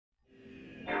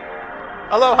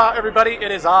Aloha everybody, it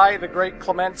is I, the Great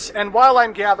Clement, and while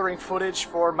I'm gathering footage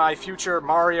for my future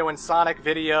Mario and Sonic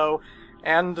video,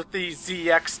 and the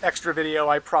ZX extra video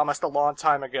I promised a long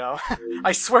time ago,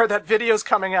 I swear that video's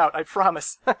coming out, I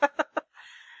promise.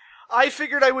 I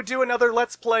figured I would do another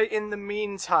Let's Play in the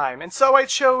meantime, and so I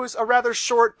chose a rather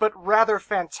short but rather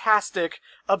fantastic,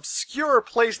 obscure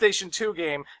PlayStation 2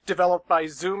 game developed by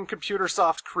Zoom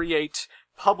Computersoft Create,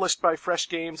 published by Fresh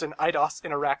Games and Eidos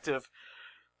Interactive.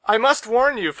 I must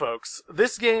warn you folks,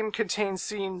 this game contains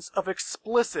scenes of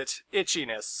explicit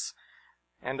itchiness.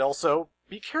 And also,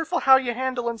 be careful how you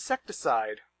handle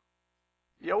insecticide.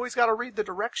 You always gotta read the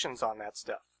directions on that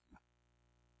stuff.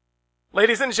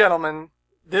 Ladies and gentlemen,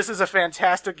 this is a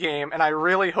fantastic game, and I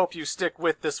really hope you stick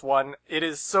with this one. It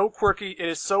is so quirky, it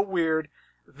is so weird.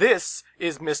 This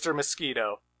is Mr.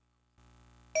 Mosquito.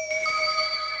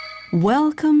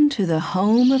 Welcome to the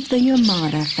home of the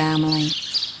Yamada family.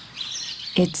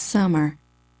 It's summer.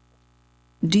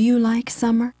 Do you like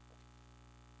summer?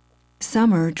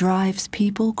 Summer drives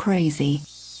people crazy,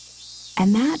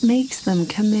 and that makes them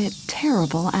commit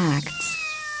terrible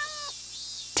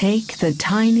acts. Take the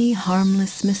tiny,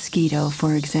 harmless mosquito,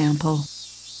 for example.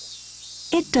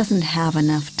 It doesn't have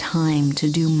enough time to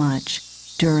do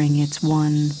much during its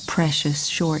one precious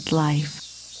short life.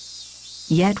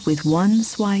 Yet with one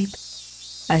swipe,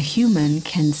 a human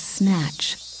can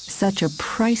snatch such a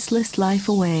priceless life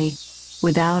away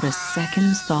without a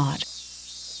second's thought.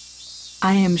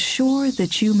 I am sure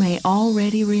that you may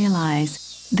already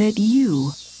realize that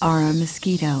you are a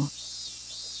mosquito,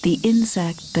 the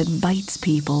insect that bites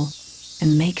people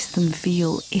and makes them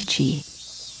feel itchy,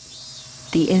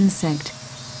 the insect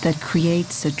that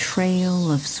creates a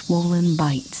trail of swollen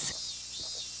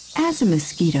bites. As a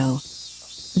mosquito,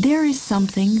 there is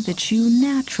something that you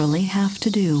naturally have to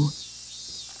do.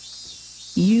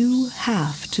 You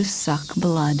have to suck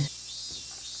blood.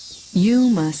 You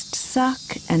must suck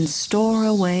and store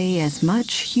away as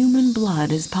much human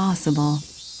blood as possible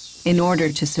in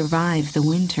order to survive the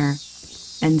winter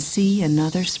and see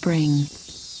another spring.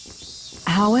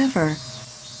 However,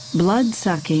 blood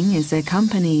sucking is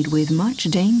accompanied with much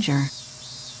danger.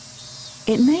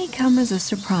 It may come as a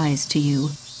surprise to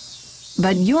you,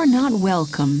 but you're not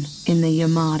welcome in the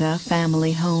Yamada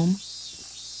family home.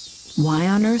 Why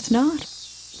on earth not?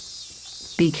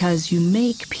 Because you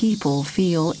make people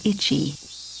feel itchy.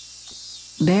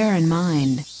 Bear in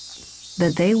mind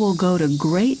that they will go to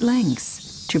great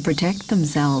lengths to protect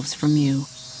themselves from you.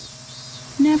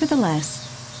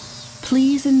 Nevertheless,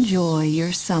 please enjoy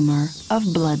your summer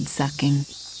of blood-sucking.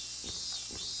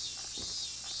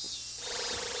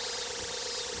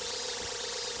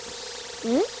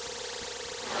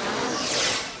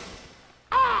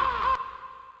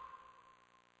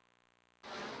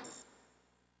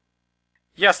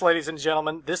 Yes, ladies and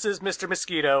gentlemen, this is Mr.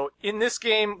 Mosquito. In this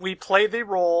game, we play the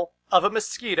role of a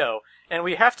mosquito, and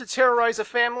we have to terrorize a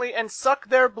family and suck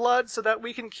their blood so that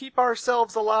we can keep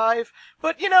ourselves alive.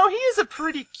 But, you know, he is a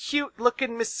pretty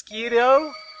cute-looking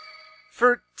mosquito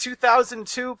for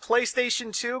 2002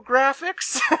 PlayStation 2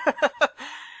 graphics.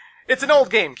 It's an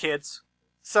old game, kids.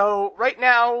 So, right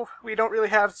now, we don't really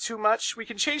have too much. We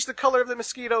can change the color of the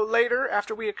mosquito later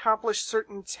after we accomplish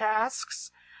certain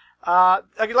tasks.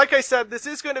 Like I said, this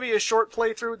is going to be a short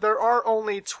playthrough. There are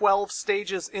only 12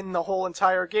 stages in the whole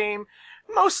entire game.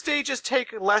 Most stages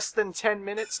take less than 10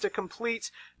 minutes to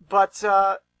complete, but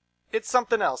it's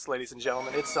something else, ladies and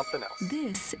gentlemen. It's something else.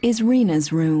 This is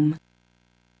Rina's room.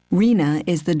 Rina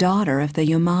is the daughter of the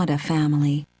Yamada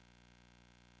family.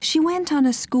 She went on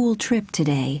a school trip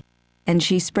today, and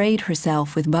she sprayed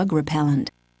herself with bug repellent.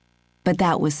 But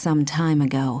that was some time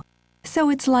ago,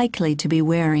 so it's likely to be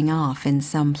wearing off in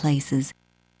some places.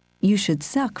 You should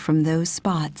suck from those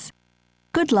spots.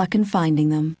 Good luck in finding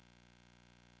them.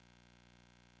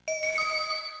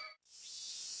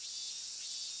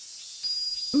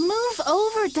 Move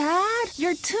over, Dad.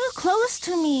 You're too close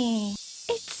to me.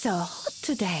 It's so hot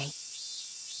today.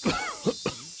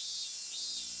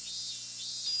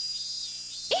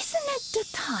 Isn't it the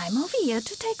time of year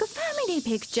to take a family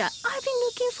picture? I've been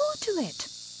looking forward to it.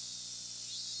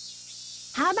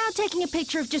 How about taking a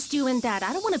picture of just you and Dad?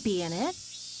 I don't want to be in it.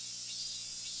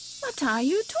 What are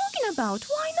you talking about?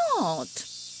 Why not?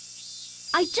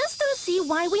 I just don't see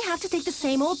why we have to take the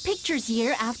same old pictures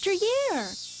year after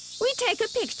year. We take a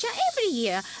picture every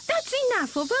year. That's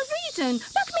enough of a reason.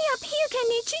 Look me up here,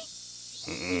 Kenichi.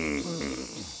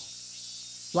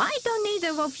 Why don't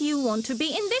neither of you want to be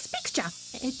in this picture?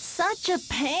 It's such a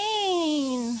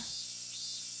pain.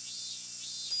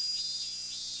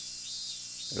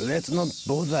 Let's not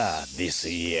bother this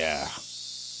year.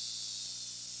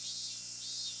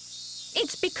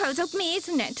 It's because of me,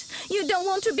 isn't it? You don't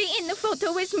want to be in the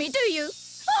photo with me, do you?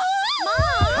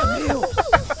 Camille!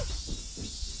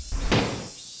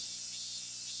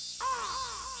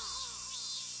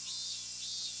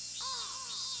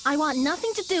 I want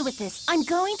nothing to do with this. I'm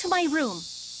going to my room.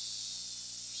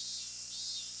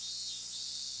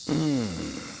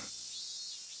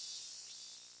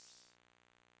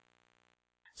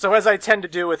 So as I tend to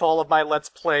do with all of my Let's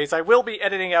Plays, I will be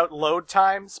editing out load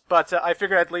times, but I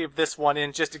figured I'd leave this one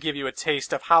in just to give you a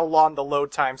taste of how long the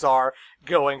load times are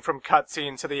going from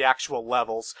cutscene to the actual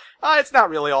levels. It's not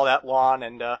really all that long,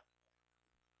 and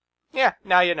yeah,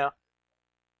 now you know.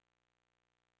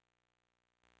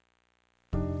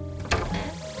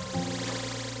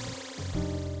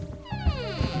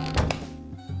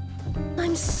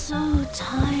 I'm so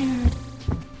tired.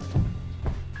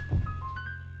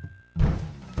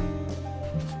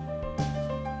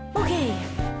 Okay.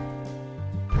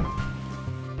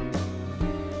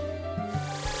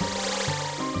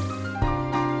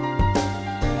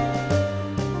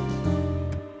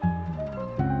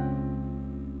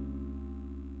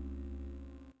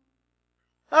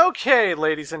 Okay,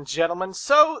 ladies and gentlemen,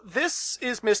 so this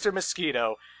is Mr.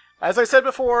 Mosquito. As I said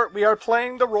before, we are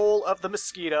playing the role of the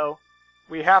Mosquito.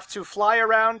 We have to fly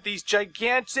around these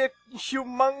gigantic,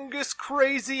 humongous,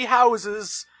 crazy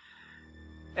houses,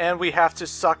 and we have to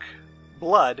suck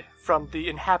blood from the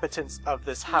inhabitants of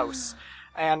this house.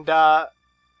 And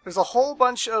there's a whole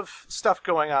bunch of stuff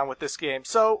going on with this game.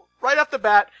 So, right off the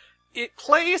bat, it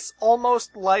plays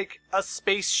almost like a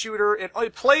space shooter.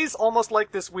 It plays almost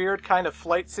like this weird kind of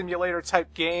flight simulator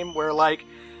type game where, like,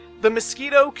 the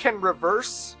Mosquito can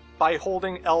reverse by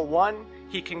holding L1.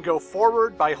 He can go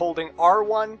forward by holding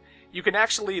R1. You can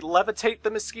actually levitate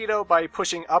the Mosquito by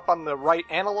pushing up on the right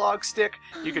analog stick.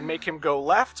 You can make him go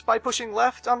left by pushing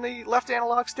left on the left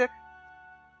analog stick.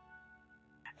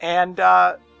 And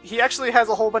he actually has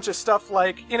a whole bunch of stuff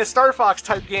like, in a Star Fox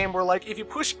type game where, like, if you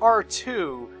push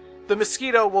R2, the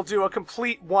Mosquito will do a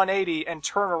complete 180 and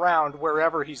turn around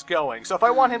wherever he's going. So if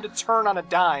I want him to turn on a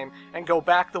dime and go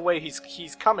back the way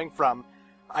he's coming from,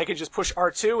 I can just push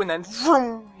R2 and then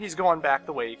vroom, he's going back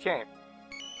the way he came.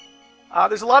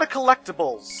 There's a lot of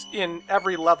collectibles in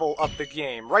every level of the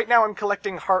game. Right now I'm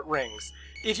collecting heart rings.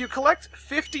 If you collect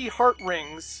 50 heart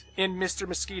rings in Mr.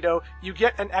 Mosquito, you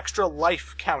get an extra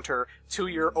life counter to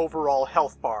your overall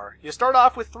health bar. You start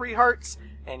off with 3 hearts,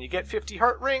 and you get 50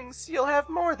 heart rings, you'll have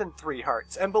more than 3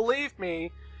 hearts. And believe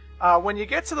me, when you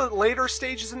get to the later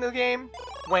stages in the game,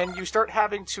 when you start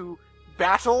having to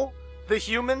battle the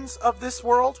humans of this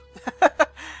world,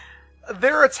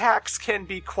 their attacks can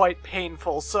be quite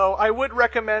painful, so I would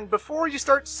recommend before you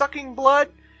start sucking blood,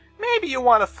 maybe you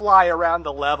want to fly around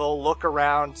the level, look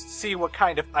around, see what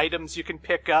kind of items you can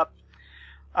pick up.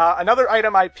 Another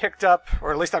item I picked up,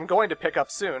 or at least I'm going to pick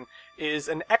up soon, is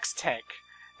an X-Tank.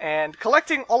 And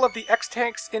collecting all of the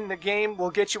X-Tanks in the game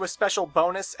will get you a special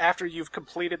bonus after you've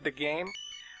completed the game.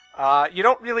 You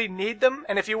don't really need them,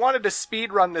 and if you wanted to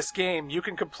speedrun this game, you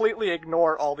can completely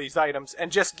ignore all these items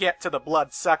and just get to the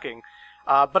blood sucking.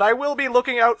 But I will be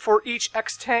looking out for each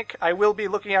X-Tank. I will be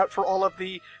looking out for all of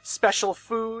the special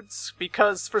foods,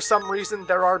 because for some reason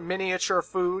there are miniature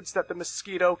foods that the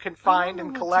Mosquito can find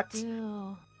and collect.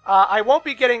 I won't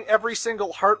be getting every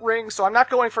single heart ring, so I'm not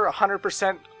going for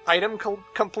 100% item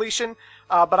completion,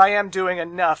 but I am doing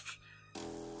enough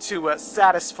to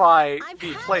satisfy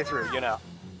the playthrough, you know.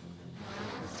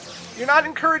 You're not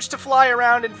encouraged to fly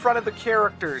around in front of the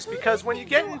characters, because when you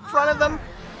get in front of them,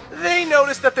 they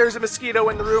notice that there's a Mosquito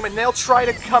in the room, and they'll try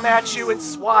to come at you and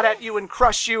swat at you and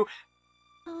crush you.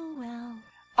 Oh, well.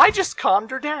 I just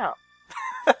calmed her down.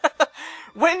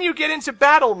 When you get into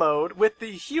battle mode with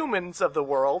the humans of the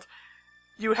world,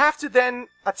 you have to then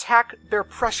attack their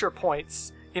pressure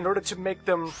points in order to make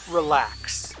them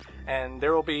relax. And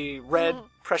there will be red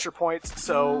pressure points,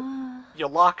 so you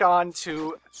lock on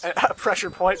to a pressure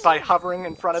point by hovering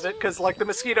in front of it, because, like, the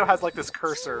Mosquito has, like, this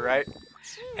cursor, right?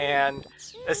 And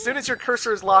as soon as your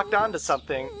cursor is locked onto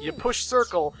something, you push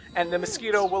circle, and the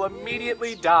Mosquito will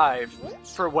immediately dive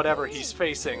for whatever he's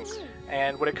facing.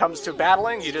 And when it comes to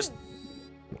battling, you just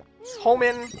home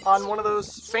in on one of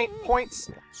those faint points,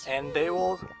 and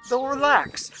they'll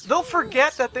relax. They'll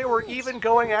forget that they were even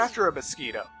going after a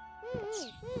Mosquito.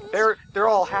 They're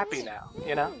all happy now,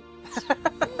 you know?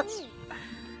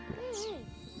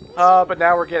 But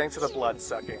now we're getting to the blood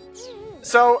sucking.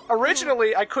 So,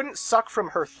 originally, I couldn't suck from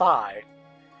her thigh,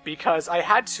 because I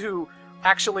had to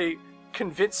actually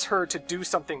convince her to do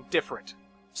something different.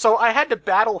 So I had to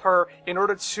battle her in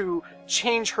order to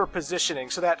change her positioning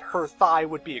so that her thigh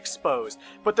would be exposed.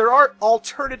 But there are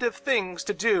alternative things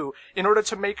to do in order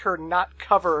to make her not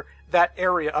cover that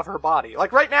area of her body.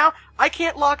 Like right now, I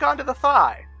can't lock onto the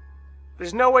thigh.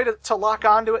 There's no way to lock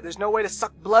onto it, there's no way to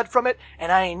suck blood from it,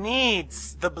 and I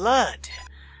needs the blood.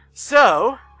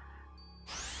 So,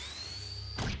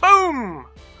 boom!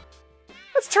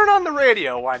 Let's turn on the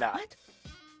radio, why not? What?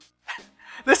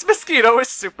 This mosquito is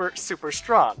super, super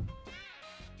strong.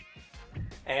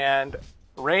 And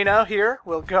Reina here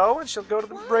will go, and she'll go to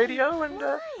the radio, and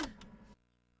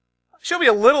she'll be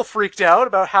a little freaked out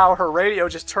about how her radio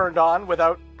just turned on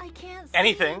without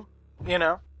anything, you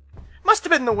know. Must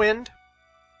have been the wind.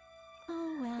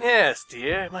 Oh, well. Yes,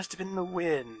 dear, it must have been the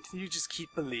wind. You just keep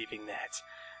believing that.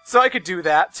 So I could do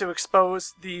that to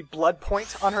expose the blood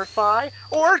point on her thigh,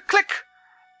 or click!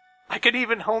 I could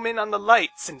even home in on the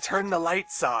lights and turn the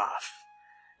lights off.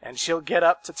 And she'll get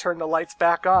up to turn the lights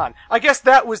back on. I guess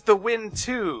that was the wind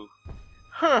too.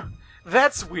 Huh,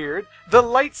 that's weird. The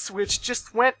light switch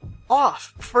just went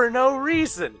off for no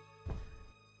reason.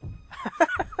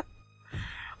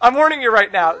 I'm warning you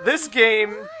right now, this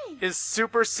game is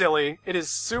super silly, it is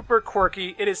super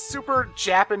quirky, it is super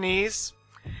Japanese,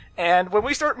 and when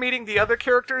we start meeting the other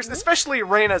characters, especially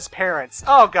Reina's parents,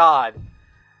 oh god.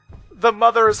 The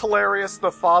mother is hilarious,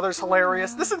 the father's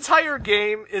hilarious. This entire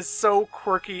game is so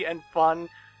quirky and fun,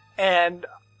 and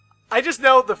I just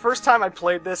know the first time I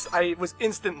played this, I was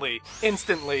instantly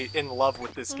in love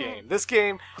with this game. This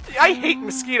game, I hate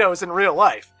mosquitoes in real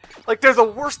life. Like, they're the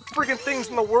worst friggin' things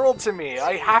in the world to me.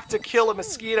 I have to kill a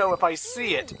mosquito if I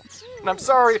see it. And I'm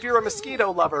sorry if you're a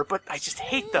mosquito lover, but I just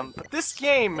hate them. But this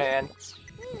game, man,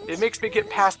 it makes me get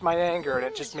past my anger, and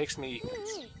it just makes me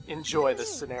enjoy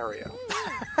this scenario.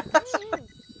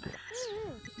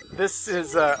 This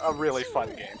is a really fun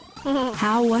game.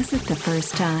 How was it the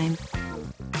first time?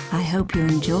 I hope you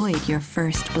enjoyed your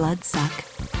first blood suck.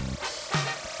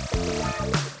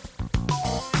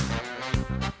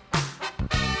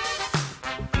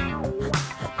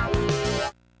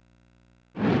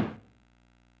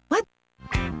 What?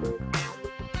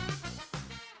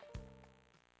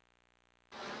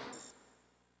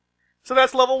 So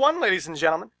that's level 1, ladies and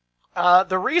gentlemen.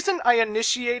 The reason I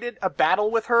initiated a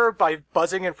battle with her by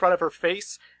buzzing in front of her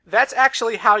face, that's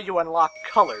actually how you unlock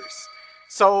colors.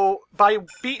 So, by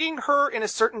beating her in a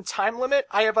certain time limit,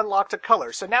 I have unlocked a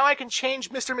color. So now I can change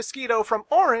Mr. Mosquito from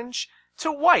orange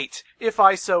to white, if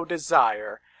I so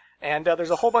desire. And there's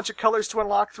a whole bunch of colors to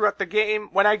unlock throughout the game.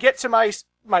 When I get to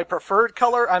my preferred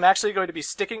color, I'm actually going to be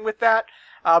sticking with that.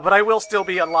 But I will still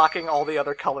be unlocking all the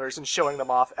other colors and showing them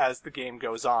off as the game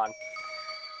goes on.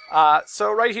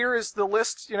 So right here is the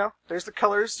list, you know, there's the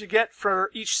colors you get for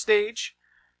each stage.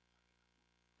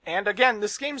 And again,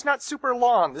 this game's not super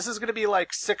long. This is going to be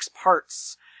like 6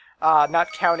 parts,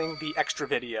 not counting the extra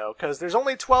video, because there's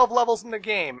only 12 levels in the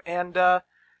game, and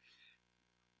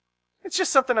it's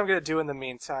just something I'm going to do in the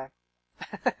meantime.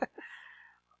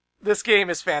 This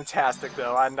game is fantastic,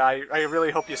 though, and I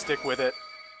really hope you stick with it.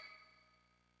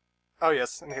 Oh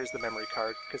yes, and here's the memory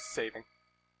card, because saving.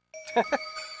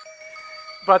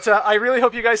 But I really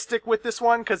hope you guys stick with this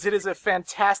one, because it is a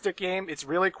fantastic game. It's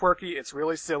really quirky, it's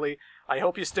really silly. I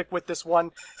hope you stick with this one,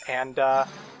 and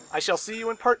I shall see you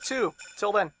in part 2.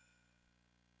 Till then.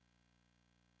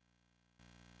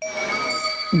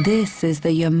 This is the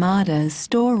Yamada's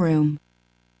storeroom.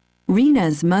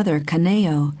 Rina's mother,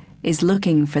 Kaneo, is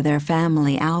looking for their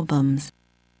family albums.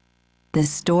 The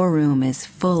storeroom is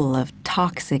full of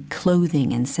toxic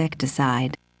clothing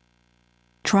insecticide.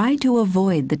 Try to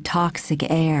avoid the toxic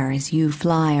air as you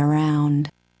fly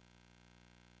around.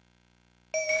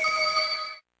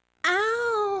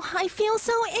 Ow! I feel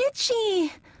so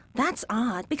itchy. That's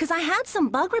odd, because I had some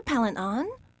bug repellent on.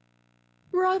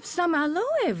 Rub some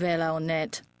aloe vera on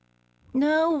it.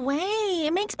 No way.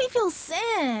 It makes me feel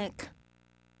sick.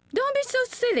 Don't be so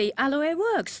silly. Aloe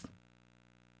works.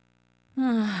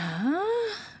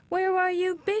 Where were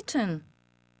you bitten?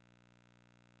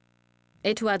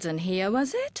 It wasn't here,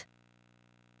 was it?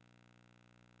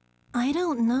 I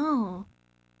don't know.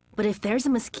 But if there's a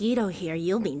mosquito here,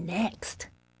 you'll be next.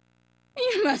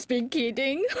 You must be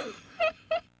kidding.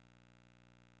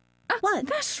 What?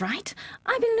 That's right.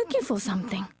 I've been looking for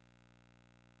something.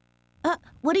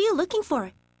 What are you looking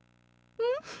for?